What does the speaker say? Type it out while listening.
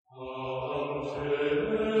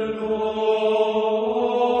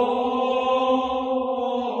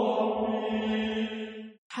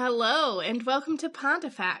Hello, and welcome to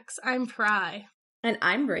Pontifex. I'm Pry. And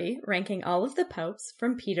I'm Brie, ranking all of the popes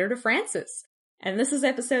from Peter to Francis. And this is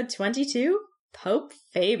episode 22, Pope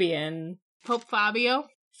Fabian. Pope Fabio?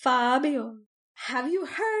 Fabio. Have you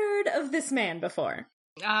heard of this man before?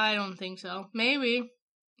 I don't think so. Maybe.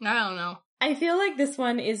 I don't know. I feel like this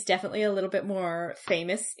one is definitely a little bit more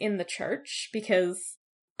famous in the church because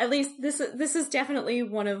at least this is definitely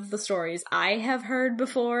one of the stories I have heard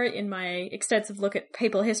before in my extensive look at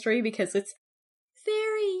papal history because it's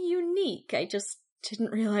very unique. I just didn't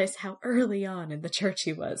realize how early on in the church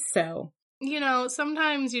he was, so. You know,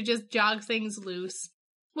 sometimes you just jog things loose.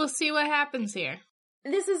 We'll see what happens here.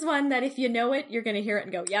 This is one that if you know it, you're going to hear it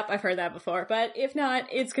and go, yep, I've heard that before. But if not,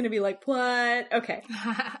 it's going to be like, what? Okay.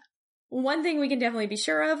 One thing we can definitely be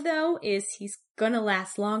sure of, though, is he's going to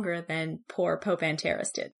last longer than poor Pope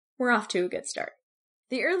Antares did. We're off to a good start.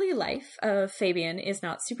 The early life of Fabian is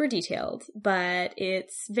not super detailed, but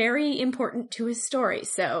it's very important to his story,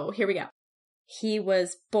 so here we go. He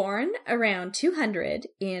was born around 200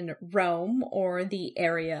 in Rome, or the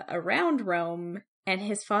area around Rome, and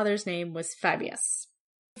his father's name was Fabius.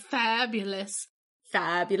 Fabulous.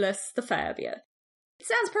 Fabulous the Fabia. It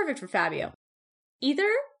sounds perfect for Fabio. Either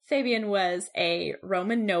Fabian was a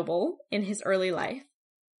Roman noble in his early life,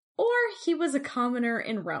 or he was a commoner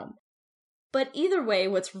in Rome. But either way,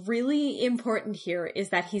 what's really important here is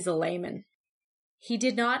that he's a layman. He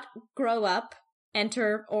did not grow up,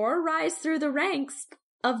 enter, or rise through the ranks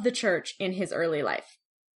of the church in his early life.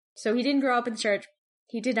 So he didn't grow up in the church.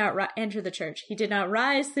 He did not enter the church. He did not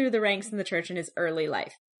rise through the ranks in the church in his early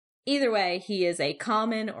life. Either way, he is a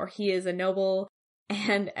common or he is a noble,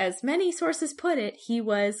 and as many sources put it, he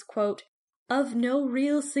was, quote, of no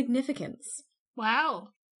real significance. Wow.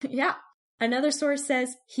 Yeah. Another source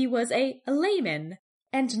says he was a layman,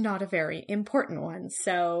 and not a very important one,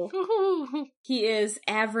 so he is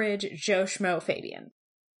average Joe Schmo Fabian.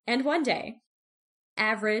 And one day,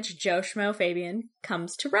 average Joe Schmo Fabian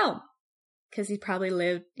comes to Rome. Because he probably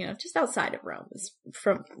lived, just outside of Rome,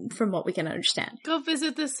 from what we can understand. Go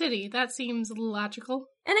visit the city. That seems logical.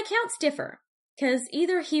 And accounts differ. Because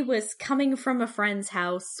either he was coming from a friend's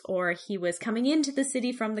house, or he was coming into the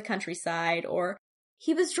city from the countryside, or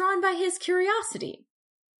he was drawn by his curiosity.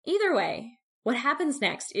 Either way, what happens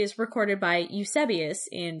next is recorded by Eusebius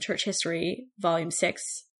in Church History, Volume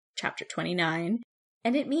 6, Chapter 29.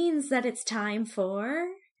 And it means that it's time for...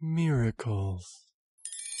 miracles.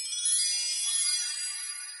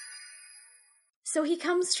 So he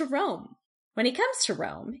comes to Rome. When he comes to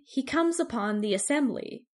Rome, he comes upon the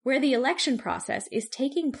assembly, where the election process is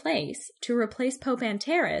taking place to replace Pope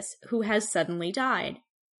Antares, who has suddenly died.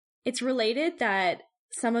 It's related that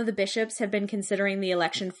some of the bishops had been considering the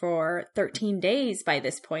election for 13 days by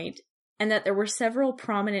this point, and that there were several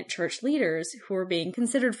prominent church leaders who were being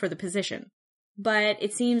considered for the position. But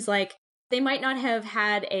it seems like they might not have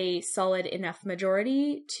had a solid enough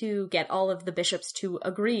majority to get all of the bishops to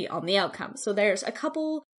agree on the outcome. So there's a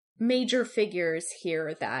couple major figures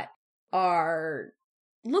here that are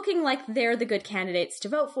looking like they're the good candidates to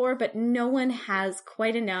vote for, but no one has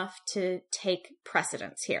quite enough to take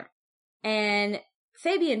precedence here. And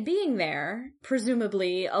Fabian being there,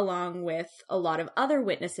 presumably along with a lot of other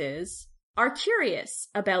witnesses, are curious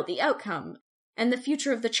about the outcome and the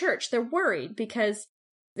future of the church. They're worried because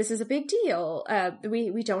this is a big deal.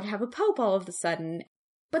 We don't have a pope all of a sudden,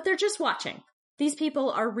 but they're just watching. These people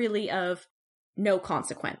are really of no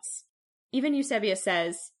consequence. Even Eusebius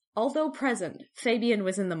says, although present, Fabian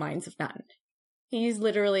was in the minds of none. He's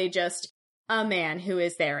literally just a man who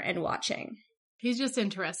is there and watching. He's just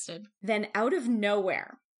interested. Then out of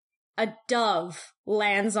nowhere, a dove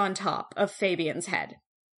lands on top of Fabian's head.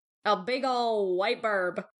 A big ol' white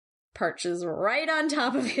burb perches right on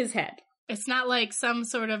top of his head. It's not like some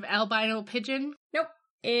sort of albino pigeon? Nope.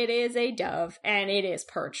 It is a dove, and it is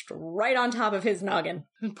perched right on top of his noggin.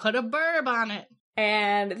 Put a burb on it.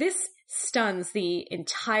 And this stuns the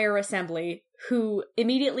entire assembly, who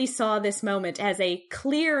immediately saw this moment as a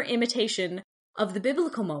clear imitation of the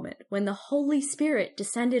biblical moment when the Holy Spirit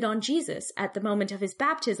descended on Jesus at the moment of his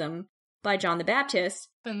baptism by John the Baptist.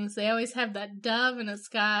 And they always have that dove, and it's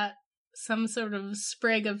got some sort of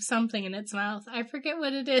sprig of something in its mouth. I forget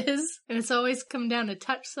what it is. And it's always come down to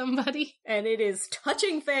touch somebody. And it is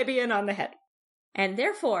touching Fabian on the head. And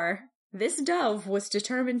therefore, this dove was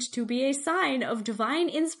determined to be a sign of divine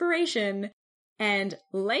inspiration, and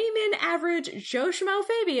layman average Joe Schmo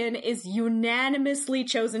Fabian is unanimously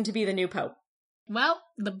chosen to be the new pope. Well,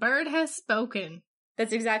 the bird has spoken.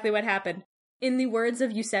 That's exactly what happened. In the words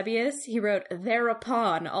of Eusebius, he wrote,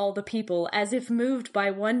 "Thereupon all the people, as if moved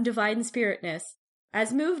by one divine spiritness,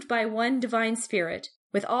 as moved by one divine spirit,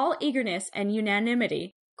 with all eagerness and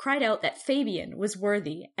unanimity, cried out that Fabian was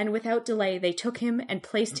worthy, and without delay they took him and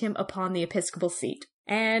placed him upon the episcopal seat.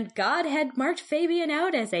 And God had marked Fabian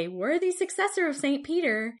out as a worthy successor of St.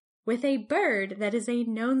 Peter, with a bird that is a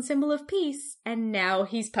known symbol of peace, and now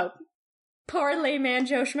he's Pope. Poor layman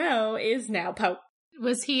Joe Schmo is now Pope."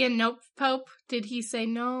 Was he a nope pope? Did he say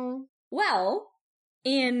no? Well,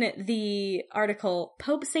 in the article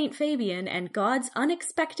Pope St. Fabian and God's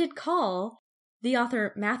Unexpected Call, the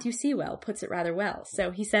author Matthew Sewell puts it rather well. So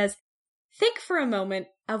he says, "Think for a moment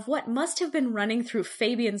of what must have been running through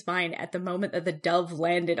Fabian's mind at the moment that the dove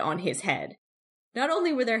landed on his head. Not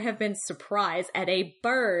only would there have been surprise at a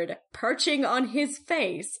bird perching on his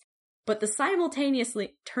face, but the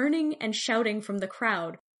simultaneously turning and shouting from the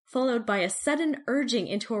crowd, followed by a sudden urging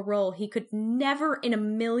into a role he could never in a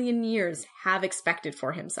million years have expected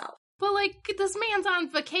for himself." Well, this man's on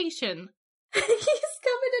vacation. He's coming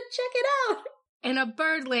to check it out. And a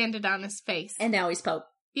bird landed on his face. And now he's Pope.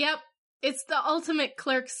 Yep. It's the ultimate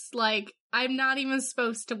Clerks, I'm not even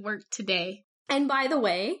supposed to work today. And by the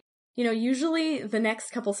way, usually the next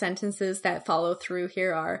couple sentences that follow through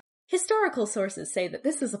here are, historical sources say that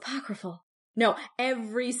this is apocryphal. No,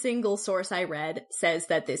 every single source I read says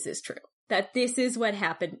that this is true. That this is what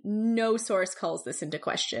happened. No source calls this into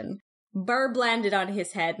question. Bird landed on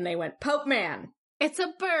his head and they went, "Pope man." It's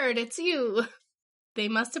a bird, it's you. They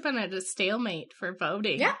must have been at a stalemate for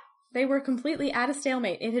voting. Yeah, they were completely at a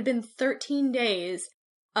stalemate. It had been 13 days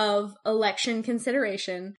of election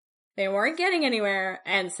consideration. They weren't getting anywhere,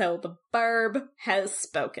 and so the burb has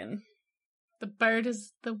spoken. The bird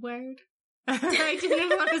is the word? I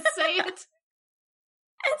didn't want to say it.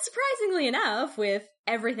 And surprisingly enough, with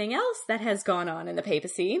everything else that has gone on in the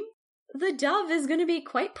papacy, the dove is going to be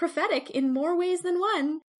quite prophetic in more ways than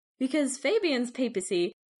one, because Fabian's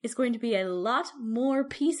papacy is going to be a lot more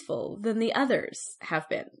peaceful than the others have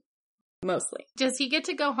been. Mostly. Does he get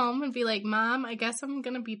to go home and be like, "Mom, I guess I'm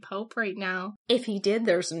gonna be Pope right now"? If he did,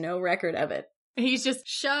 there's no record of it. He's just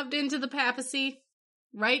shoved into the papacy.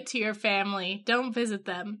 Right to your family. Don't visit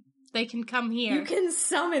them. They can come here. You can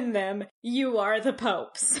summon them. You are the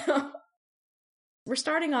Pope. So we're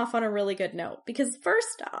starting off on a really good note, because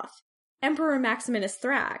first off, Emperor Maximinus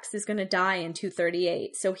Thrax is going to die in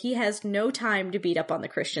 238, so he has no time to beat up on the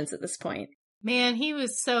Christians at this point. Man, he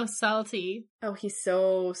was so salty. Oh, he's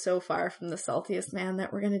so far from the saltiest man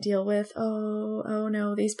that we're going to deal with. Oh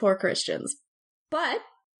no, these poor Christians. But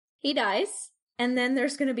he dies, and then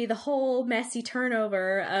there's going to be the whole messy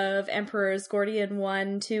turnover of Emperors Gordian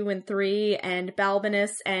 1, 2, and 3, and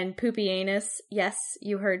Balbinus and Pupienus. Yes,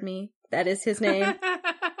 you heard me. That is his name.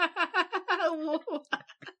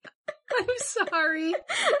 I'm sorry.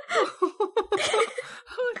 Who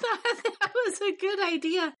thought that was a good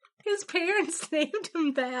idea? His parents named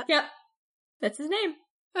him that. Yep. That's his name.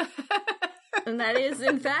 And that is,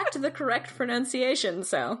 in fact, the correct pronunciation,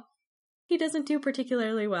 so he doesn't do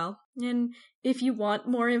particularly well. And if you want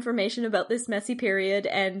more information about this messy period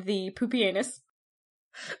and the Pupienus,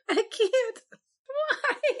 I can't.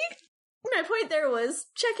 Why? My point there was,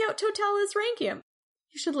 check out Totalis Rankium.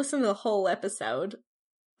 You should listen to the whole episode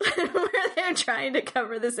where they're trying to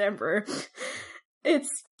cover this emperor.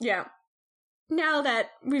 Yeah. Now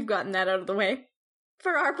that we've gotten that out of the way,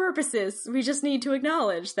 for our purposes, we just need to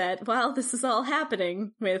acknowledge that while this is all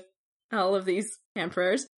happening with all of these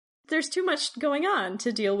emperors, there's too much going on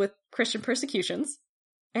to deal with Christian persecutions.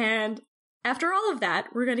 And after all of that,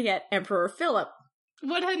 we're going to get Emperor Philip.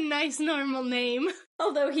 What a nice normal name.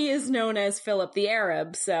 Although he is known as Philip the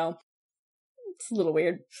Arab, so it's a little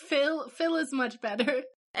weird. Phil is much better.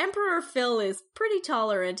 Emperor Phil is pretty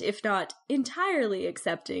tolerant, if not entirely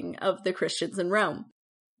accepting, of the Christians in Rome.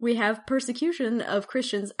 We have persecution of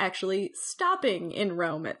Christians actually stopping in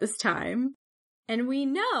Rome at this time. And we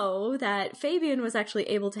know that Fabian was actually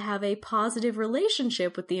able to have a positive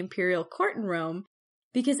relationship with the imperial court in Rome,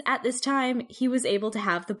 because at this time he was able to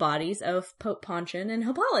have the bodies of Pope Pontian and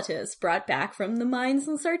Hippolytus brought back from the mines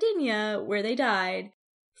in Sardinia, where they died,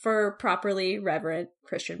 for properly reverent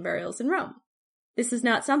Christian burials in Rome. This is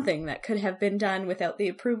not something that could have been done without the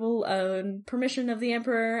approval and permission of the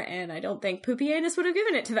emperor, and I don't think Pupienus would have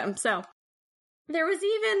given it to them, so. There was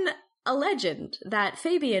even a legend that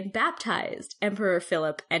Fabian baptized Emperor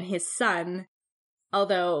Philip and his son,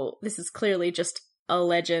 although this is clearly just a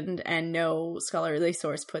legend and no scholarly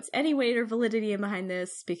source puts any weight or validity in behind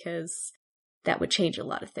this, because that would change a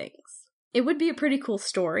lot of things. It would be a pretty cool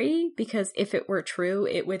story, because if it were true,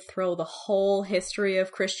 it would throw the whole history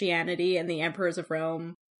of Christianity and the emperors of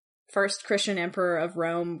Rome first Christian emperor of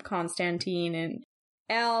Rome, Constantine, and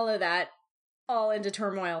all of that, all into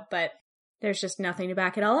turmoil, but there's just nothing to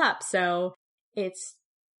back it all up, so it's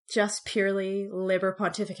just purely Liber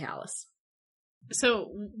Pontificalis. So,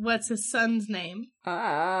 what's his son's name?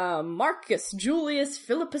 Marcus Julius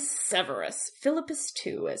Philippus Severus. Philippus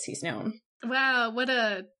II, as he's known. Wow, what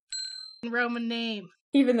a Roman name.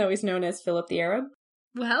 Even though he's known as Philip the Arab.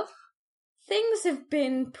 Well, things have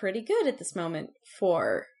been pretty good at this moment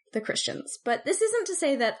for the Christians. But this isn't to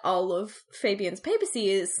say that all of Fabian's papacy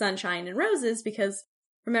is sunshine and roses, because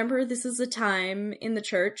remember, this is a time in the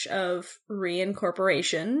church of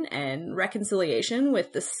reincorporation and reconciliation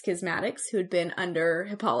with the schismatics who had been under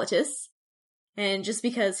Hippolytus. And just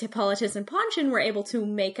because Hippolytus and Pontian were able to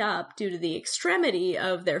make up due to the extremity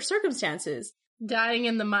of their circumstances, dying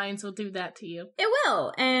in the mines will do that to you. It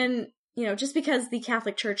will. And, you know, just because the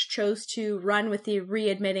Catholic Church chose to run with the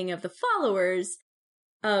readmitting of the followers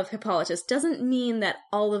of Hippolytus doesn't mean that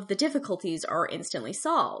all of the difficulties are instantly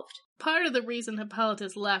solved. Part of the reason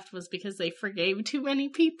Hippolytus left was because they forgave too many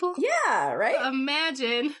people. Yeah, right?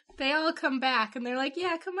 Imagine they all come back and they're like,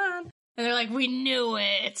 yeah, come on. And they're like, we knew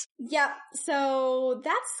it. Yep, so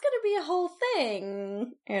that's gonna be a whole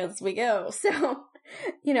thing as we go. So,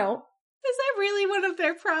 you know. Is that really one of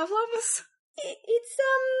their problems? It's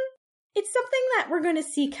something that we're going to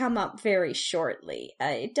see come up very shortly.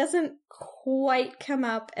 It doesn't quite come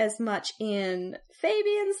up as much in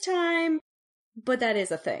Fabian's time, but that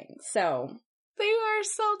is a thing, so. They are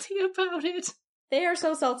salty about it. They are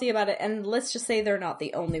so salty about it, and let's just say they're not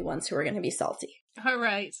the only ones who are going to be salty. All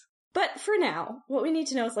right. But for now, what we need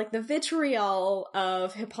to know is, like, the vitriol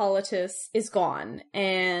of Hippolytus is gone,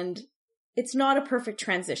 and it's not a perfect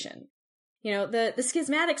transition. You know, the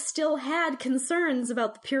schismatics still had concerns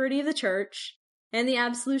about the purity of the church and the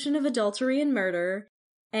absolution of adultery and murder,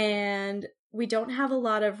 and we don't have a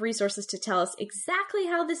lot of resources to tell us exactly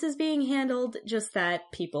how this is being handled, just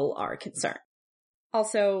that people are concerned.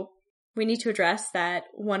 Also, we need to address that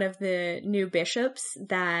one of the new bishops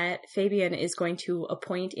that Fabian is going to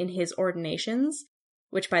appoint in his ordinations,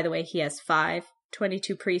 which, by the way, he has 5,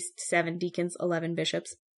 22 priests, 7 deacons, 11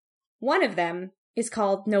 bishops. One of them is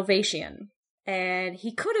called Novatian, and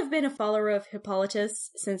he could have been a follower of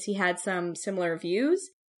Hippolytus since he had some similar views,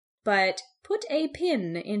 but put a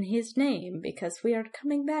pin in his name because we are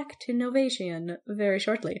coming back to Novatian very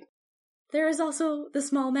shortly. There is also the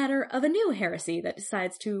small matter of a new heresy that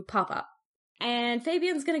decides to pop up, and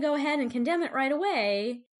Fabian's going to go ahead and condemn it right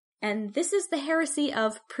away, and this is the heresy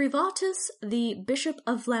of Privatus, the Bishop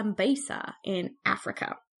of Lambesa in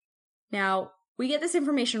Africa. Now, we get this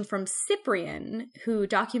information from Cyprian, who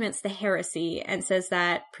documents the heresy and says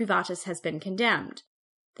that Privatus has been condemned.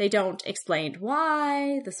 They don't explain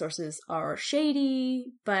why, the sources are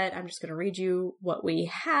shady, but I'm just going to read you what we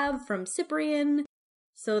have from Cyprian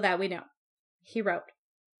so that we know. He wrote,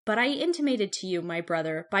 "But I intimated to you, my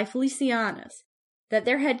brother, by Felicianus, that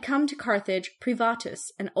there had come to Carthage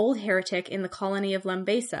Privatus, an old heretic in the colony of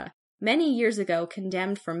Lambesa, many years ago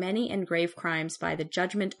condemned for many and grave crimes by the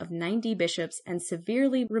judgment of 90 bishops and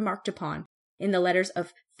severely remarked upon in the letters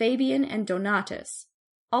of Fabian and Donatus.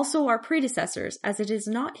 Also our predecessors, as it is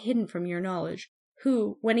not hidden from your knowledge,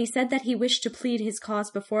 who, when he said that he wished to plead his cause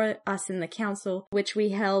before us in the council which we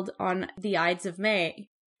held on the Ides of May,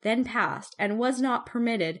 then passed, and was not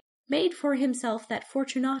permitted, made for himself that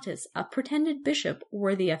Fortunatus, a pretended bishop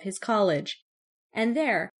worthy of his college. And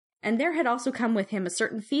there had also come with him a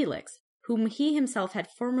certain Felix, whom he himself had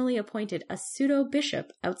formerly appointed a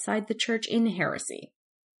pseudo-bishop outside the church in heresy."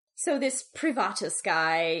 So this Privatus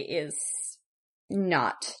guy is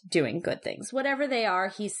not doing good things. Whatever they are,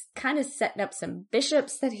 he's kind of setting up some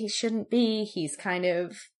bishops that he shouldn't be. He's kind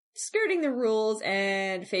of skirting the rules,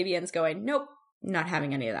 and Fabian's going, nope, not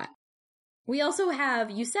having any of that. We also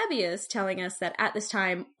have Eusebius telling us that at this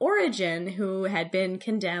time, Origen, who had been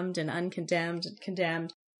condemned and uncondemned and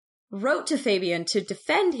condemned, wrote to Fabian to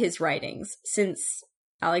defend his writings, since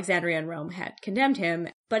Alexandria and Rome had condemned him,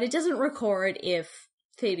 but it doesn't record if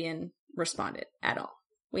Fabian responded at all.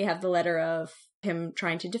 We have the letter of him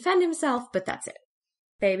trying to defend himself, but that's it.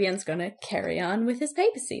 Fabian's gonna carry on with his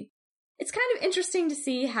papacy. It's kind of interesting to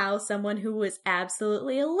see how someone who was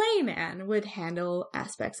absolutely a layman would handle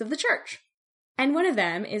aspects of the church. And one of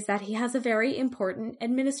them is that he has a very important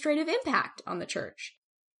administrative impact on the church.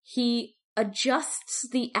 He adjusts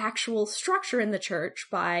the actual structure in the church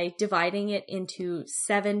by dividing it into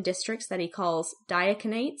 7 districts that he calls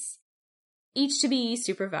diaconates, each to be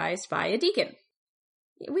supervised by a deacon.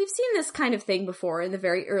 We've seen this kind of thing before in the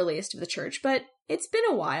very earliest of the church, but it's been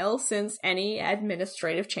a while since any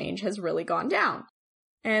administrative change has really gone down.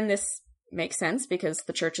 And this makes sense because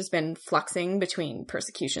the church has been fluxing between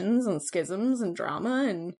persecutions and schisms and drama,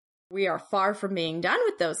 and we are far from being done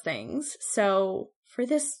with those things. So for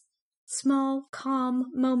this small,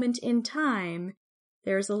 calm moment in time,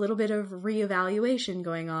 there's a little bit of reevaluation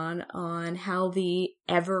going on how the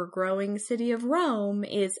ever-growing city of Rome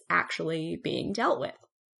is actually being dealt with.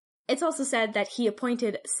 It's also said that he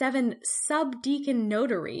appointed 7 subdeacon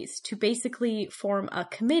notaries to basically form a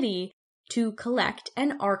committee to collect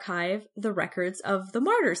and archive the records of the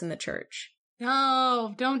martyrs in the church.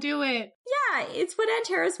 No, don't do it. Yeah, it's what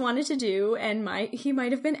Antares wanted to do, and he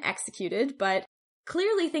might have been executed, but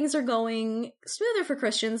clearly things are going smoother for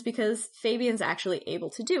Christians because Fabian's actually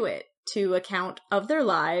able to do it, to account of their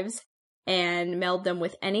lives and meld them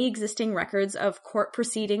with any existing records of court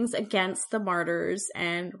proceedings against the martyrs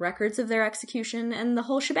and records of their execution and the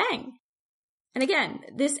whole shebang. And again,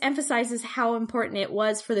 this emphasizes how important it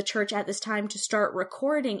was for the church at this time to start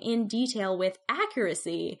recording in detail with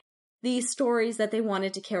accuracy these stories that they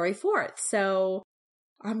wanted to carry forth. So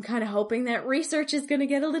I'm kind of hoping that research is going to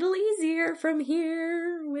get a little easier from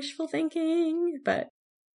here. Wishful thinking. But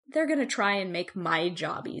they're going to try and make my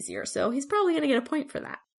job easier, so he's probably going to get a point for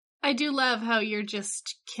that. I do love how you're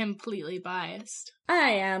just completely biased.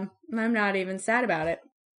 I am. I'm not even sad about it.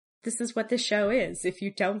 This is what this show is. If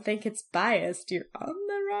you don't think it's biased, you're on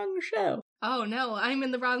the wrong show. Oh no, I'm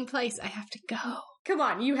in the wrong place. I have to go. Come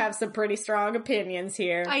on, you have some pretty strong opinions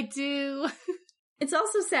here. I do. It's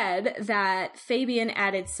also said that Fabian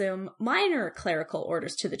added some minor clerical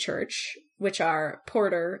orders to the church, which are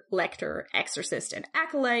porter, lector, exorcist, and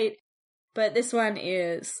acolyte. But this one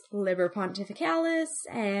is Liber Pontificalis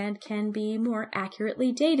and can be more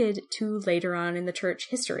accurately dated to later on in the church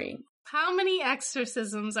history. How many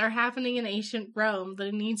exorcisms are happening in ancient Rome that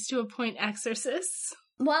it needs to appoint exorcists?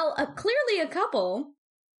 Well, clearly a couple.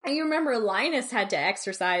 And you remember Linus had to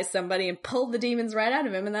exorcise somebody and pulled the demons right out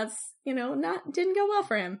of him, and that's, didn't go well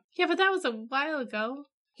for him. Yeah, but that was a while ago.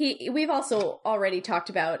 We've also already talked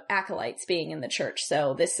about acolytes being in the church,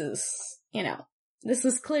 so this is, this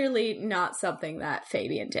was clearly not something that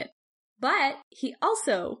Fabian did. But he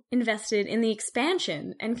also invested in the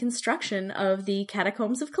expansion and construction of the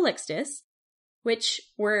catacombs of Calixtus, which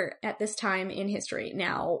were, at this time in history,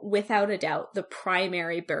 now, without a doubt, the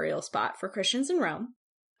primary burial spot for Christians in Rome.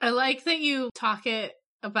 I like that you talk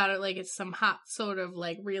about it like it's some hot sort of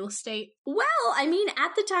like real estate. Well, I mean,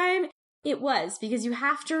 at the time, it was, because you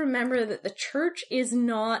have to remember that the church is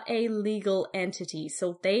not a legal entity,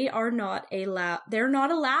 so they're not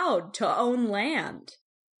allowed to own land.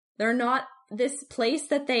 They're not, this place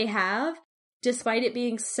that they have, despite it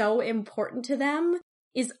being so important to them,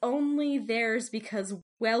 is only theirs because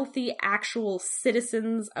wealthy actual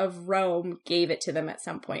citizens of Rome gave it to them at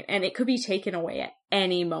some point, and it could be taken away at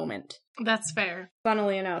any moment. That's fair.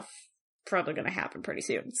 Funnily enough, probably going to happen pretty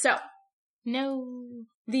soon. So, no.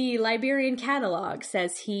 The Liberian Catalogue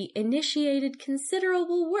says he initiated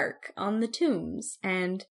considerable work on the tombs,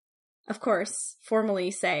 and, of course,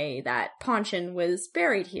 formally say that Pontian was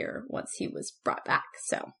buried here once he was brought back,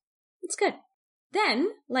 so it's good. Then,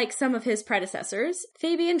 like some of his predecessors,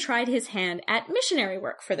 Fabian tried his hand at missionary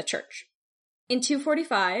work for the church. In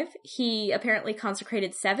 245, he apparently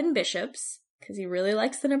consecrated 7 bishops, because he really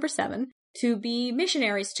likes the number 7, to be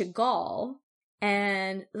missionaries to Gaul,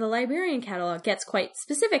 and the Liberian Catalogue gets quite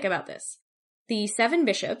specific about this. The 7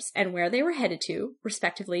 bishops and where they were headed to,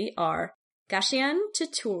 respectively, are Gatian to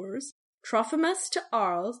Tours, Trophimus to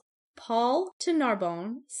Arles, Paul to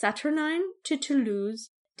Narbonne, Saturnine to Toulouse,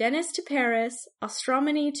 Denis to Paris,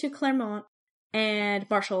 Ostromony to Clermont, and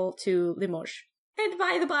Martial to Limoges. And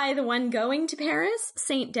by the by, the one going to Paris,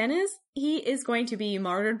 Saint Denis, he is going to be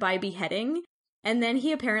martyred by beheading, and then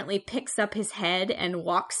he apparently picks up his head and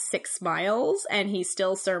walks 6 miles, and he's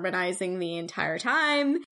still sermonizing the entire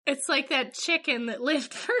time. It's like that chicken that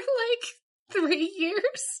lived for 3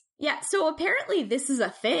 years. Yeah, so apparently this is a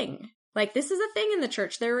thing. This is a thing in the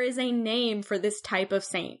church. There is a name for this type of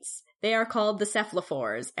saints. They are called the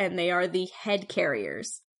cephalophores, and they are the head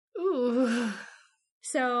carriers. Ooh.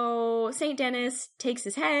 So, St. Denis takes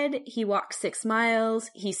his head, he walks 6 miles,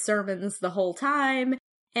 he sermons the whole time,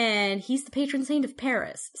 and he's the patron saint of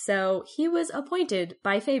Paris. So, he was appointed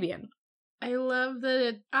by Fabian. I love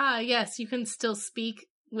that yes, you can still speak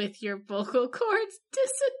with your vocal cords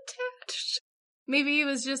disattached. Maybe it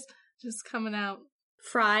was just coming out.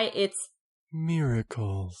 Fry, it's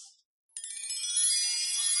miracles.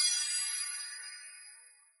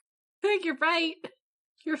 I think you're right.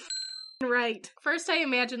 You're right. First I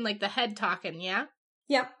imagined the head talking, yeah?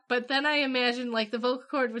 Yep. But then I imagined the vocal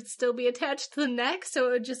cord would still be attached to the neck, so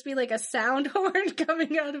it would just be a sound horn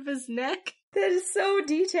coming out of his neck. That is so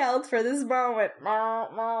detailed for this moment.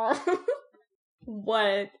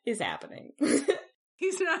 What is happening?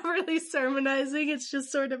 He's not really sermonizing, it's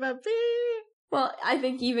just sort of a beep. Well, I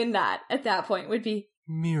think even that, at that point, would be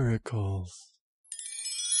Miracles.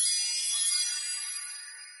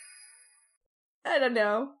 I don't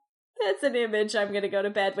know. That's an image I'm gonna go to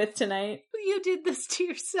bed with tonight. You did this to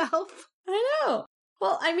yourself. I know.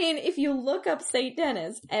 Well, I mean, if you look up St.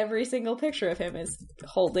 Denis, every single picture of him is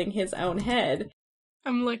holding his own head.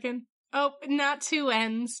 I'm looking. Oh, not two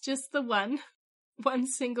ends, just the one. One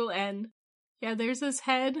single end. Yeah, there's his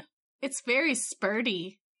head. It's very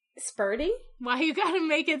spurty. Spurty? Why you gotta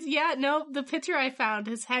make it? Yeah, no, the picture I found,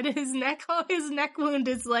 his head, his neck wound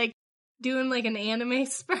is like doing like an anime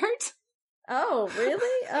spurt. Oh,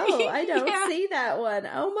 really? Oh, I don't Yeah. see that one.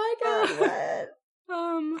 Oh my god,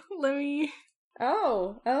 what? Let me...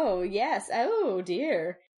 Oh, yes. Oh,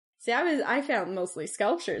 dear. See, I found mostly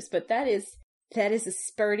sculptures, but that is a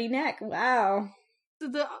spurty neck. Wow.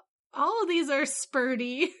 All of these are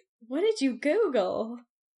spurty. What did you Google?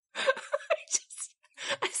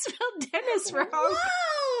 I spelled Dennis wrong.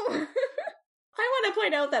 Whoa! I want to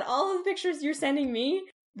point out that all of the pictures you're sending me,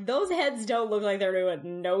 those heads don't look like they're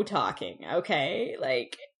doing no talking, okay?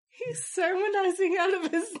 Like... He's sermonizing out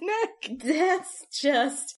of his neck. That's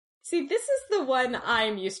just... See, this is the one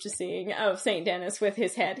I'm used to seeing of St. Denis with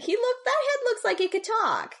his head. That head looks like it could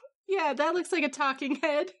talk. Yeah, that looks like a talking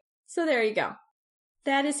head. So there you go.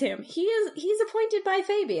 That is him. He's appointed by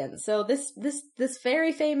Fabian. So this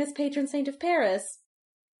very famous patron saint of Paris,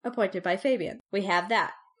 appointed by Fabian. We have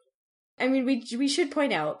that. I mean, we should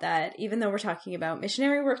point out that even though we're talking about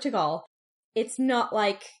missionary work to Gaul, it's not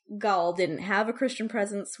like Gaul didn't have a Christian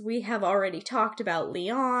presence. We have already talked about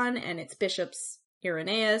Lyon and its bishops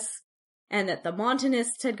Irenaeus, and that the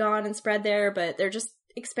Montanists had gone and spread there, but they're just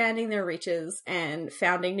expanding their reaches and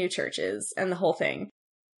founding new churches and the whole thing.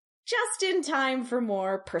 Just in time for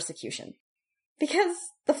more persecution. Because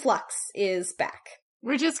the flux is back.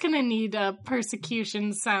 We're just gonna need a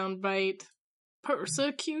persecution soundbite.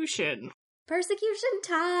 Persecution. Persecution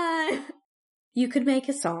time! You could make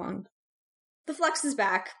a song. The flux is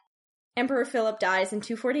back. Emperor Philip dies in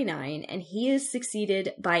 249, and he is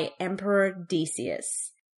succeeded by Emperor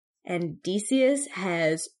Decius. And Decius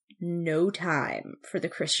has no time for the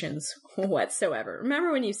Christians whatsoever.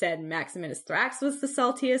 Remember when you said Maximinus Thrax was the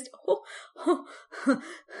saltiest?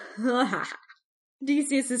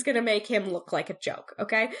 Decius is going to make him look like a joke,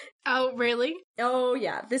 okay? Oh, really? Oh,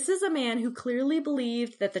 yeah. This is a man who clearly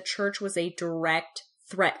believed that the church was a direct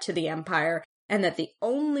threat to the empire, and that the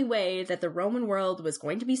only way that the Roman world was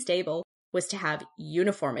going to be stable was to have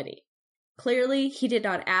uniformity. Clearly, he did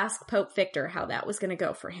not ask Pope Victor how that was going to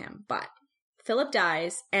go for him, but Philip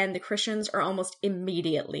dies, and the Christians are almost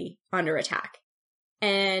immediately under attack.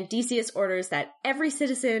 And Decius orders that every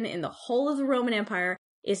citizen in the whole of the Roman Empire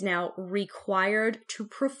is now required to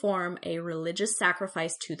perform a religious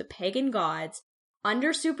sacrifice to the pagan gods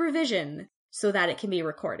under supervision so that it can be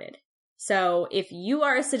recorded. So if you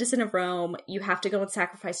are a citizen of Rome, you have to go and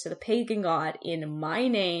sacrifice to the pagan god in my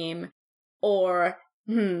name, or,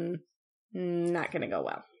 not gonna go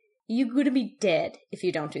well. You're gonna be dead if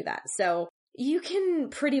you don't do that. So you can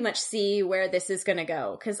pretty much see where this is gonna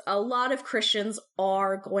go, because a lot of Christians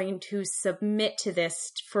are going to submit to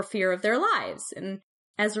this for fear of their lives. And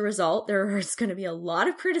as a result, there's going to be a lot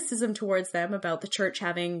of criticism towards them about the church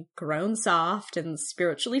having grown soft and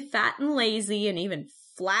spiritually fat and lazy and even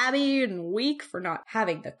flabby and weak for not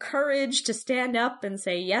having the courage to stand up and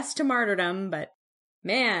say yes to martyrdom. But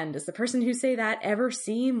man, does the person who say that ever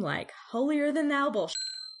seem like holier than thou bullshit.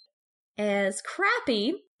 As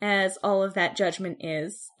crappy as all of that judgment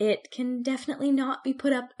is, it can definitely not be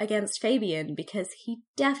put up against Fabian, because he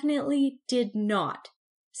definitely did not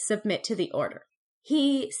submit to the order.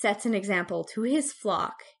 He sets an example to his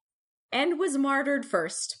flock and was martyred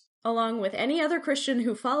first, along with any other Christian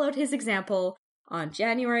who followed his example on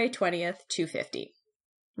January 20th, 250.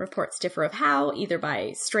 Reports differ of how, either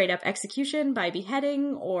by straight-up execution, by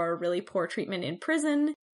beheading, or really poor treatment in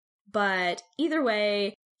prison. But either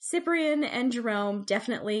way, Cyprian and Jerome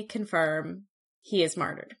definitely confirm he is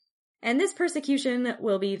martyred. And this persecution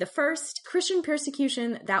will be the first Christian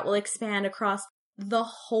persecution that will expand across the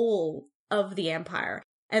whole of the empire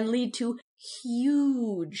and lead to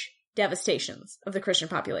huge devastations of the Christian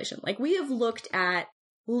population. Like, we have looked at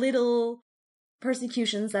little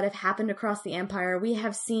persecutions that have happened across the empire. We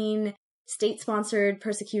have seen state-sponsored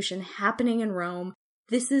persecution happening in Rome.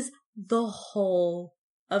 This is the whole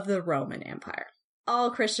of the Roman Empire.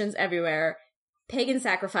 All Christians everywhere, pagan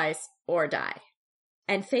sacrifice or die.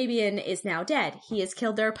 And Fabian is now dead. He has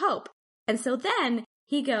killed their pope. And so then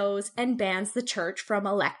he goes and bans the church from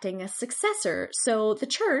electing a successor. So the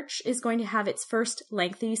church is going to have its first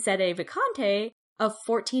lengthy sede vacante of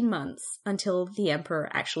 14 months until the emperor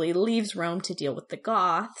actually leaves Rome to deal with the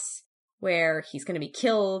Goths, where he's going to be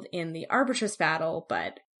killed in the Arbitrus battle.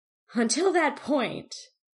 But until that point,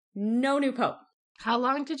 no new pope. How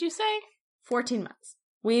long did you say? 14 months.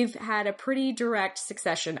 We've had a pretty direct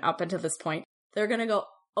succession up until this point. They're going to go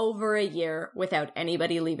over a year without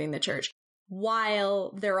anybody leaving the church,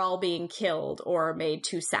 while they're all being killed or made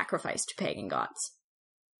to sacrifice to pagan gods.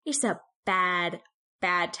 It's a bad,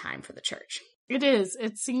 bad time for the church. It is.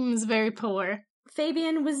 It seems very poor.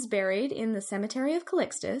 Fabian was buried in the cemetery of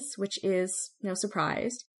Calixtus, which is no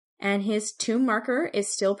surprise, and his tomb marker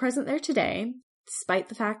is still present there today, despite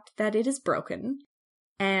the fact that it is broken.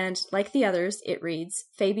 And like the others, it reads,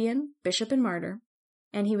 Fabian, Bishop and Martyr.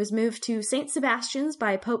 And he was moved to St. Sebastian's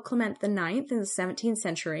by Pope Clement IX in the 17th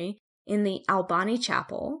century in the Albani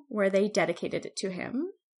Chapel, where they dedicated it to him,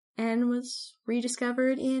 and was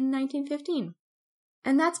rediscovered in 1915.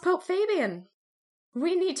 And that's Pope Fabian.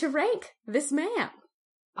 We need to rank this man.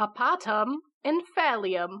 Papatum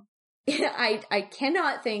infallium. I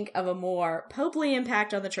cannot think of a more popely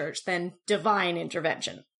impact on the church than divine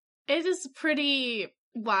intervention. It is pretty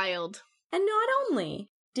wild. And not only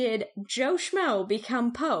did Joe Schmo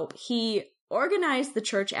become pope, he organized the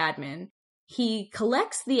church admin, he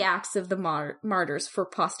collects the acts of the martyrs for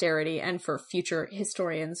posterity and for future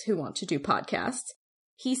historians who want to do podcasts.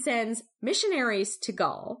 He sends missionaries to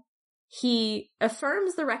Gaul. He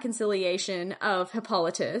affirms the reconciliation of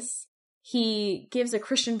Hippolytus. He gives a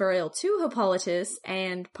Christian burial to Hippolytus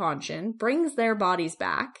and Pontian, brings their bodies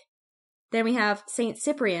back. Then we have Saint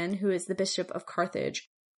Cyprian, who is the Bishop of Carthage,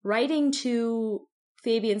 writing to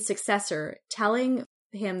Fabian's successor, telling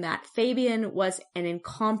him that Fabian was an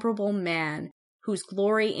incomparable man whose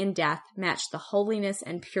glory in death matched the holiness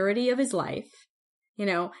and purity of his life. You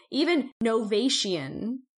know, even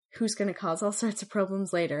Novatian, who's going to cause all sorts of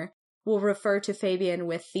problems later, will refer to Fabian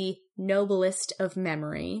with the noblest of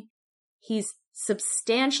memory. He's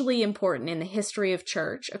substantially important in the history of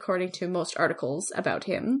church, according to most articles about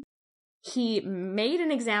him. He made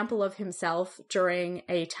an example of himself during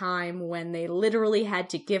a time when they literally had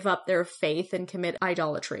to give up their faith and commit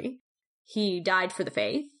idolatry. He died for the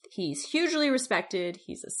faith. He's hugely respected.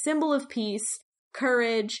 He's a symbol of peace,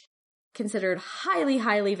 courage, considered highly,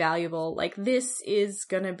 highly valuable. Like, this is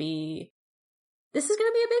gonna be a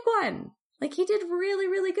big one. Like, he did really,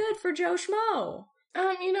 really good for Joe Schmo.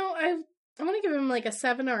 I'm gonna give him like a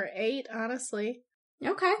 7 or 8, honestly.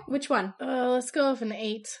 Okay, which one? Let's go with an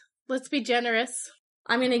 8. Let's be generous.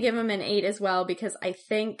 I'm going to give him an 8 as well, because I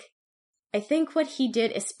think what he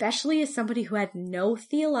did, especially as somebody who had no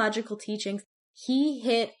theological teachings, he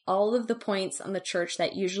hit all of the points on the church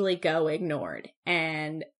that usually go ignored.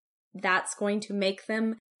 And that's going to make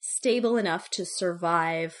them stable enough to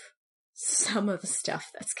survive some of the stuff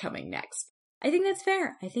that's coming next. I think that's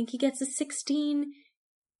fair. I think he gets a 16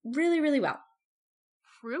 really, really well.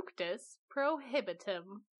 Fructus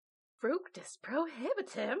prohibitum. Fructus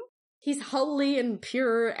prohibitum? He's holy and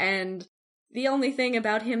pure, and the only thing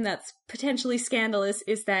about him that's potentially scandalous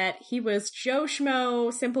is that he was Joe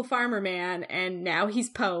Schmo, simple farmer man, and now he's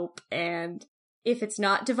pope, and if it's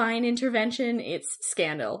not divine intervention, it's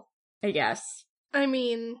scandal, I guess. I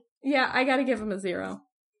mean... Yeah, I gotta give him a 0.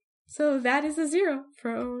 So that is a 0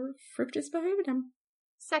 for Fructus prohibitum.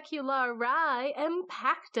 Seculari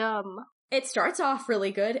impactum. It starts off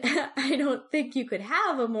really good. I don't think you could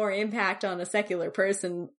have a more impact on a secular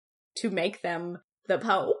person to make them the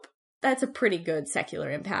Pope. That's a pretty good secular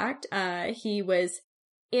impact. He was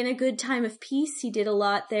in a good time of peace. He did a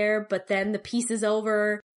lot there, but then the peace is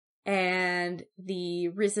over, and the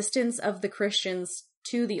resistance of the Christians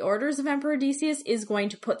to the orders of Emperor Decius is going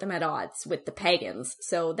to put them at odds with the pagans.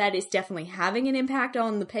 So that is definitely having an impact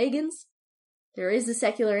on the pagans. There is a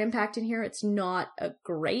secular impact in here. It's not a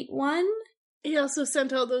great one. He also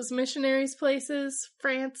sent all those missionaries places,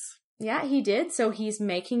 France. Yeah, he did. So he's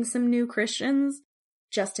making some new Christians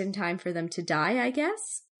just in time for them to die, I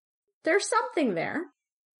guess. There's something there.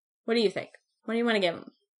 What do you think? What do you want to give him?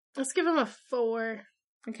 Let's give him a 4.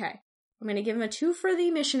 Okay. I'm going to give him a 2 for the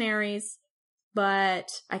missionaries, but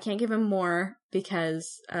I can't give him more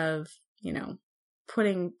because of,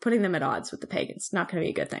 putting them at odds with the pagans. Not going to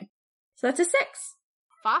be a good thing. So that's a 6.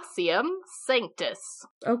 Facium Sanctus.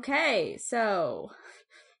 Okay, so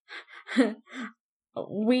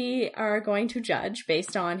we are going to judge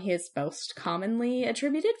based on his most commonly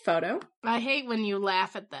attributed photo. I hate when you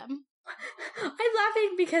laugh at them. I'm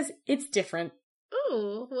laughing because it's different.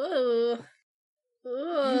 Ooh, whoa.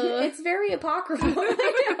 It's very apocryphal.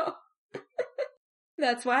 I know.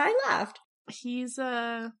 That's why I laughed. He's,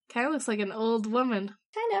 kind of looks like an old woman.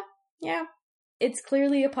 Kind of, yeah. It's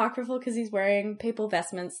clearly apocryphal because he's wearing papal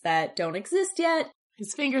vestments that don't exist yet.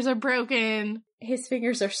 His fingers are broken. His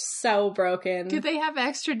fingers are so broken. Do they have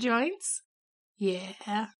extra joints?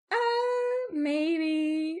 Yeah.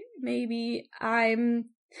 Maybe. I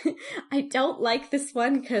don't like this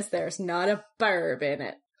one because there's not a burb in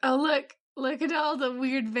it. Oh, look at all the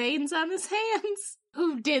weird veins on his hands.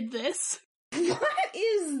 Who did this? What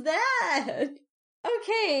is that?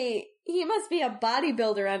 Okay, he must be a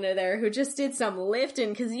bodybuilder under there who just did some lifting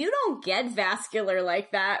because you don't get vascular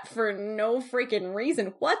like that for no freaking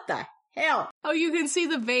reason. What the hell? Oh, you can see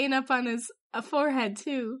the vein up on his forehead,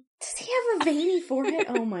 too. Does he have a veiny forehead?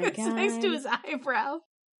 Oh my god. It's next to his eyebrow.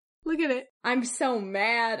 Look at it. I'm so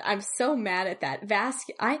mad. I'm so mad at that.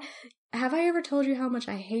 Have I ever told you how much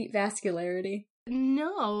I hate vascularity?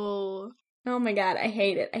 No. Oh my god, I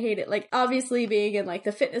hate it. I hate it. Like, obviously being in, like,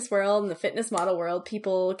 the fitness world and the fitness model world,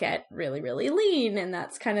 people get really, really lean, and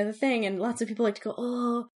that's kind of the thing, and lots of people like to go,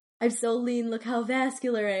 oh, I'm so lean, look how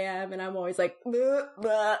vascular I am, and I'm always like, bleh,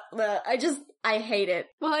 bleh, bleh. I hate it.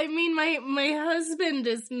 Well, I mean, my husband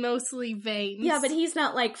is mostly veins. Yeah, but he's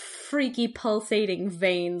not, like, freaky pulsating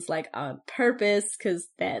veins, like, on purpose, because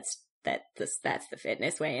that's the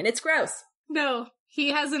fitness way, and it's gross. No, he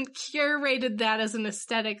hasn't curated that as an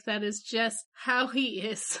aesthetic. That is just how he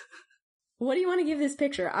is. What do you want to give this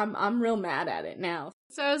picture? I'm real mad at it now.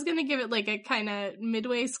 So I was gonna give it like a kind of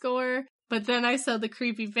midway score, but then I saw the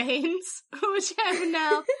creepy veins, which have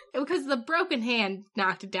now, because the broken hand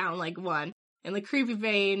knocked it down like 1, and the creepy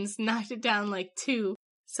veins knocked it down like 2.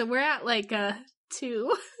 So we're at like a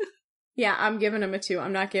 2. Yeah, I'm giving him a 2.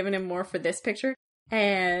 I'm not giving him more for this picture.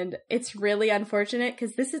 And it's really unfortunate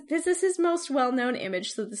because this is his most well-known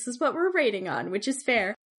image, so this is what we're rating on, which is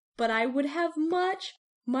fair. But I would have much,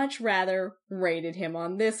 much rather rated him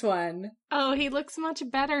on this one. Oh, he looks much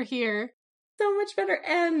better here. So much better.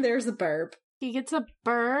 And there's a burb. He gets a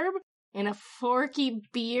burb and a forky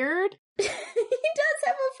beard. He does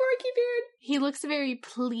have a forky beard. He looks very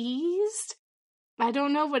pleased. I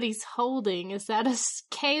don't know what he's holding. Is that a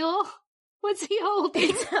scale? What's he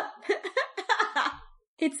holding?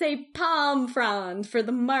 It's a palm frond for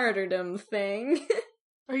the martyrdom thing.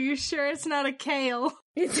 Are you sure it's not a kale?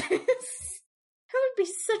 That would be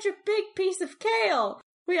such a big piece of kale.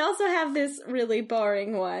 We also have this really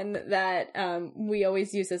boring one that we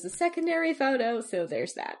always use as a secondary photo, so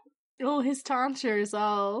there's that. Oh, his tonsure is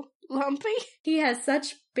all lumpy. He has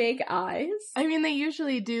such big eyes. I mean, they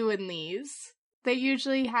usually do in these. They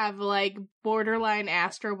usually have, like, borderline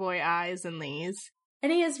Astro Boy eyes in these.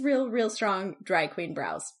 And he has real strong drag queen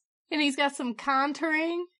brows. And he's got some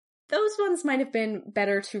contouring. Those ones might have been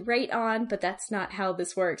better to rate on, but that's not how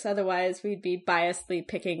this works. Otherwise, we'd be biasedly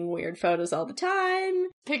picking weird photos all the time.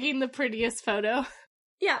 Picking the prettiest photo.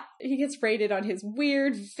 Yeah, he gets rated on his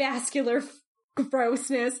weird, vascular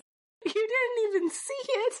grossness. You didn't even see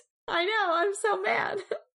it. I know, I'm so mad.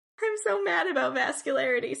 I'm so mad about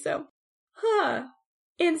vascularity, so...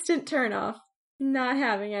 Instant turn off. Not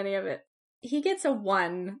having any of it. He gets a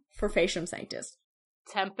 1 for Facium Sanctus.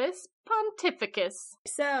 Tempus Pontificus.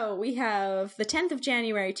 So, we have the 10th of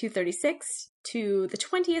January 236 to the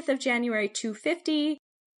 20th of January 250,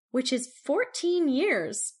 which is 14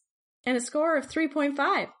 years, and a score of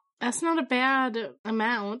 3.5. That's not a bad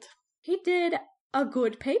amount. He did a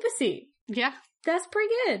good papacy. Yeah. That's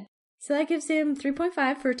pretty good. So that gives him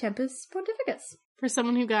 3.5 for Tempus Pontificus. For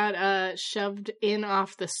someone who got shoved in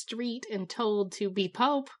off the street and told to be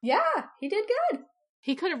Pope. Yeah, he did good.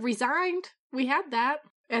 He could have resigned. We had that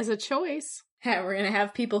as a choice. We're gonna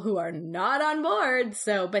have people who are not on board,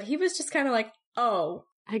 but he was just kind of like, oh.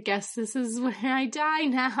 I guess this is where I die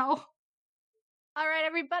now. Alright,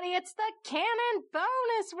 everybody, it's the Canon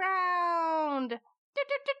bonus round!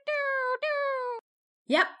 Do-do-do-do-do!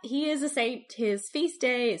 Yep, he is a saint. His feast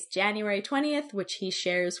day is January 20th, which he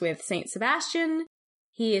shares with Saint Sebastian.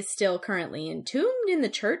 He is still currently entombed in the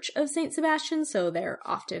Church of Saint Sebastian, so they're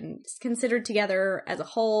often considered together as a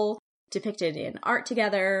whole, depicted in art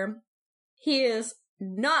together. He is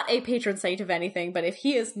not a patron saint of anything, but if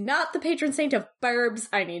he is not the patron saint of burbs,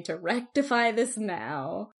 I need to rectify this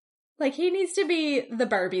now. Like, he needs to be the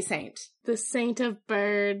Barbie saint. The saint of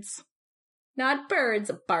birds. Not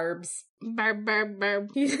birds, burbs. Burb.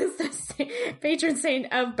 He's the patron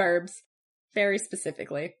saint of burbs. Very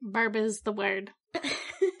specifically. Burb is the word.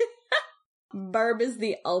 Burb is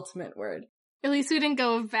the ultimate word. At least we didn't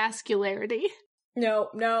go with vascularity. No,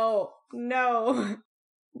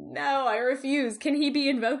 I refuse. Can he be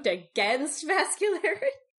invoked against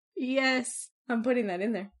vascularity? Yes. I'm putting that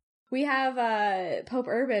in there. We have Pope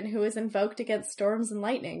Urban, who is invoked against storms and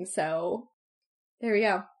lightning, so there we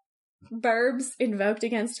go. Burbs invoked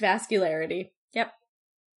against vascularity. Yep.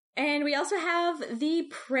 And we also have the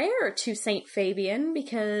prayer to Saint Fabian,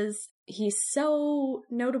 because he's so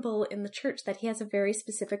notable in the church that he has a very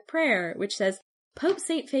specific prayer, which says, Pope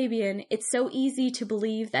Saint Fabian, it's so easy to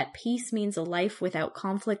believe that peace means a life without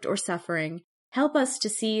conflict or suffering. Help us to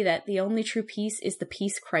see that the only true peace is the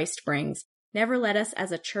peace Christ brings. Never let us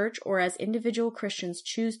as a church or as individual Christians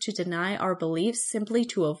choose to deny our beliefs simply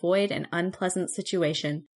to avoid an unpleasant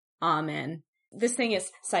situation. Amen. This thing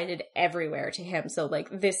is cited everywhere to him, so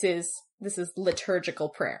this is liturgical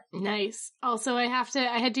prayer. Nice. Also,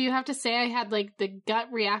 do you have to say I had the gut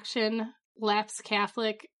reaction, lapsed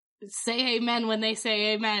Catholic, say amen when they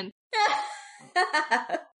say amen.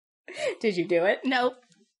 Did you do it? Nope.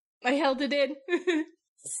 I held it in.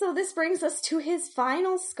 So this brings us to his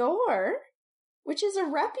final score, which is a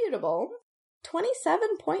reputable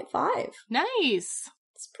 27.5. Nice.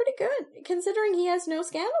 It's pretty good, considering he has no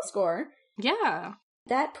scandal score. Yeah.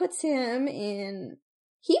 That puts him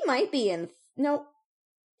he might be in,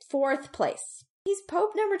 4th place. He's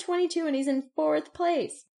Pope number 22 and he's in 4th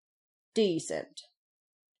place. Decent.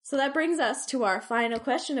 So that brings us to our final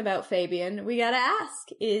question about Fabian. We gotta ask,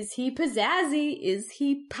 is he pizzazzy? Is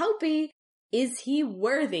he popey? Is he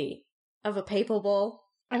worthy of a papal bull?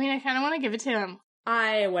 I mean, I kind of want to give it to him.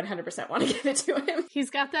 I 100% want to give it to him. He's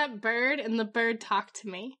got that bird, and the bird talked to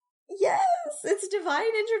me. Yes, it's divine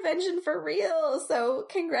intervention for real. So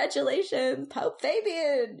congratulations, Pope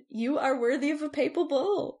Fabian. You are worthy of a papal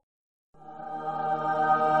bull.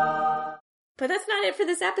 But that's not it for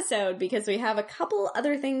this episode, because we have a couple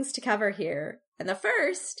other things to cover here. And the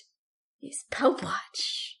first is Pope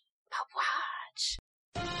Watch. Pope Watch.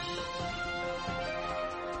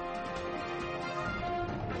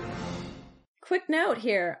 Quick note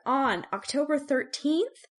here, on October 13th,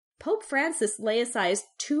 Pope Francis laicized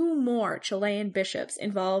 2 more Chilean bishops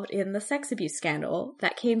involved in the sex abuse scandal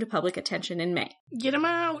that came to public attention in May. Get him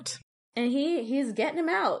out! And he's getting him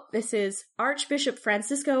out. This is Archbishop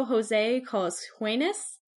Francisco Jose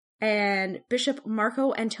Cosjuenes and Bishop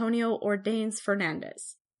Marco Antonio Ordains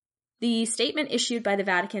Fernandez. The statement issued by the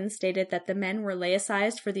Vatican stated that the men were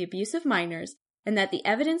laicized for the abuse of minors, and that the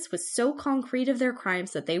evidence was so concrete of their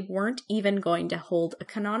crimes that they weren't even going to hold a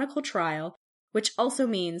canonical trial, which also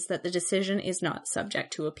means that the decision is not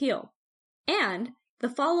subject to appeal. And the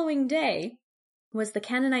following day was the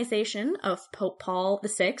canonization of Pope Paul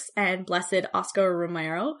VI and Blessed Oscar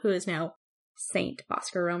Romero, who is now Saint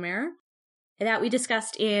Oscar Romero, that we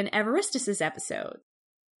discussed in Evaristus's episode.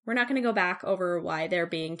 We're not going to go back over why they're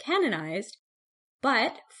being canonized,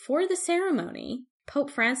 but for the ceremony,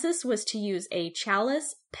 Pope Francis was to use a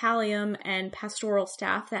chalice, pallium, and pastoral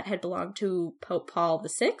staff that had belonged to Pope Paul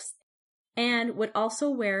VI, and would also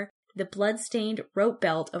wear the blood-stained rope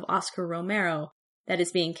belt of Oscar Romero that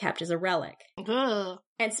is being kept as a relic. Ugh.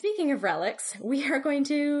 And speaking of relics, we are going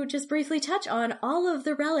to just briefly touch on all of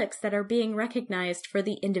the relics that are being recognized for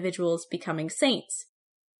the individuals becoming saints.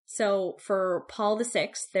 So for Paul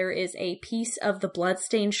VI, there is a piece of the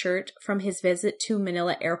blood-stained shirt from his visit to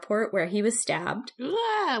Manila Airport where he was stabbed.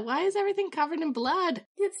 Ugh, why is everything covered in blood?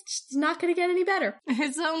 It's just not going to get any better.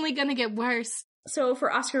 It's only going to get worse. So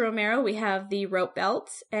for Oscar Romero, we have the rope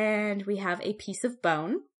belt and we have a piece of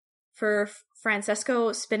bone. For Francesco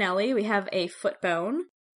Spinelli, we have a foot bone.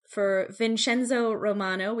 For Vincenzo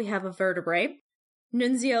Romano, we have a vertebrae.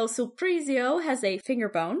 Nunzio Sulprizio has a finger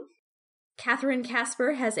bone. Catherine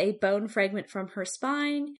Casper has a bone fragment from her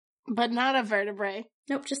spine. But not a vertebrae.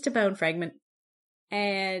 Nope, just a bone fragment.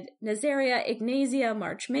 And Nazaria Ignazia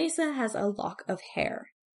March Mesa has a lock of hair.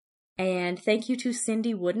 And thank you to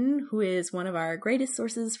Cindy Wooden, who is one of our greatest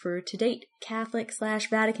sources for to-date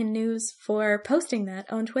Catholic/Vatican news, for posting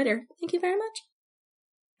that on Twitter. Thank you very much.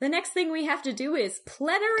 The next thing we have to do is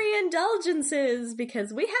plenary indulgences,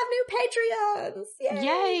 because we have new Patreons!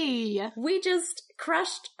 Yay! We just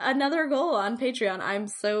crushed another goal on Patreon. I'm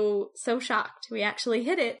so shocked. We actually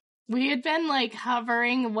hit it. We had been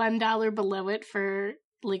hovering $1 below it for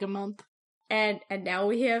a month. And now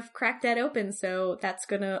we have cracked that open, so that's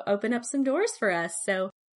gonna open up some doors for us. So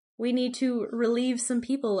we need to relieve some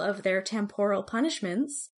people of their temporal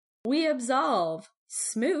punishments. We absolve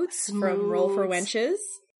Smoots from Roll for Wenches.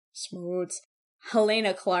 Smoots.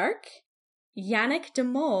 Helena Clark, Yannick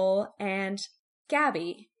DeMol, and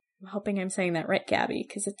Gabby. I'm hoping I'm saying that right, Gabby,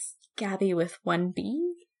 because it's Gabby with 1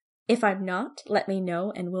 B. If I'm not, let me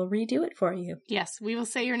know and we'll redo it for you. Yes, we will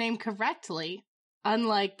say your name correctly,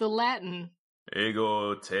 unlike the Latin.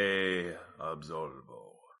 Ego te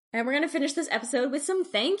absolvo. And we're going to finish this episode with some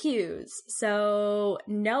thank yous. So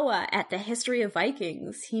Noah at the History of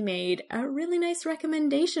Vikings, he made a really nice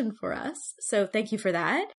recommendation for us. So thank you for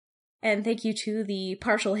that. And thank you to the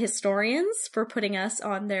Partial Historians for putting us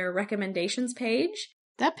on their recommendations page.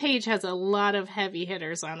 That page has a lot of heavy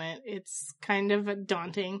hitters on it. It's kind of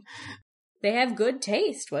daunting. They have good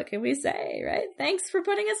taste. What can we say, right? Thanks for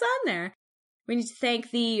putting us on there. We need to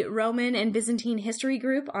thank the Roman and Byzantine History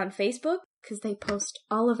group on Facebook because they post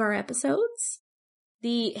all of our episodes.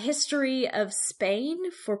 The History of Spain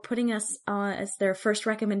for putting us on as their first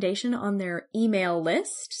recommendation on their email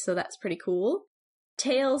list. So that's pretty cool.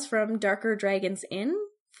 Tales from Darker Dragons Inn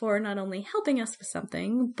for not only helping us with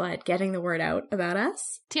something, but getting the word out about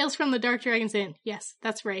us. Tales from the Dark Dragons Inn. Yes,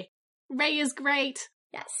 that's Ray. Ray is great.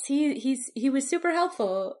 Yes, he was super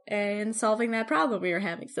helpful in solving that problem we were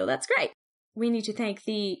having, so that's great. We need to thank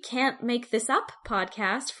the Can't Make This Up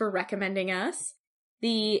podcast for recommending us,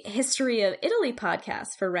 the History of Italy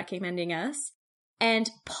podcast for recommending us, and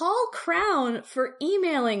Paul Crown for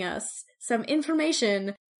emailing us some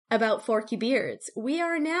information about Forky Beards. We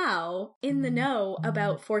are now in the know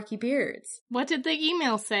about Forky Beards. What did the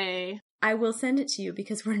email say? I will send it to you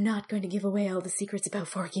because we're not going to give away all the secrets about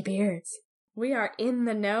Forky Beards. We are in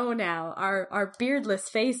the know now. Our beardless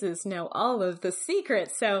faces know all of the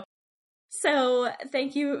secrets. So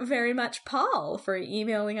thank you very much, Paul, for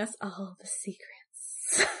emailing us all the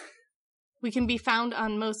secrets. We can be found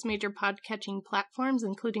on most major podcatching platforms,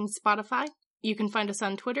 including Spotify. You can find us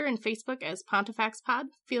on Twitter and Facebook as PontifeXPod.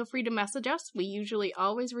 Feel free to message us. We usually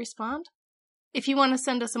always respond. If you want to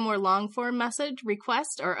send us a more long-form message,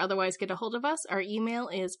 request, or otherwise get a hold of us, our email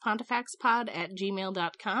is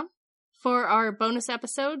pontifexpod@gmail.com. For our bonus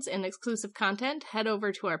episodes and exclusive content, head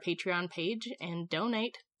over to our Patreon page and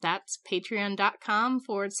donate. That's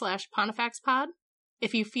patreon.com/pontifexpod.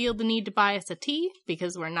 If you feel the need to buy us a tea,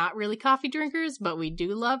 because we're not really coffee drinkers, but we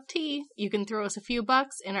do love tea, you can throw us a few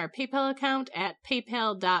bucks in our PayPal account at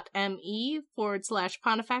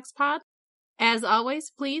paypal.me/pontifexpod. As always,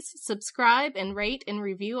 please subscribe and rate and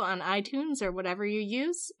review on iTunes or whatever you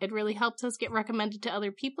use. It really helps us get recommended to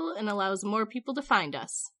other people and allows more people to find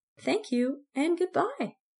us. Thank you, and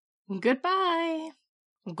goodbye. Goodbye.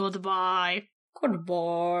 Goodbye.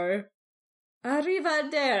 Goodbye.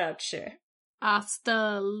 Arrivederci.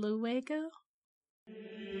 Hasta luego.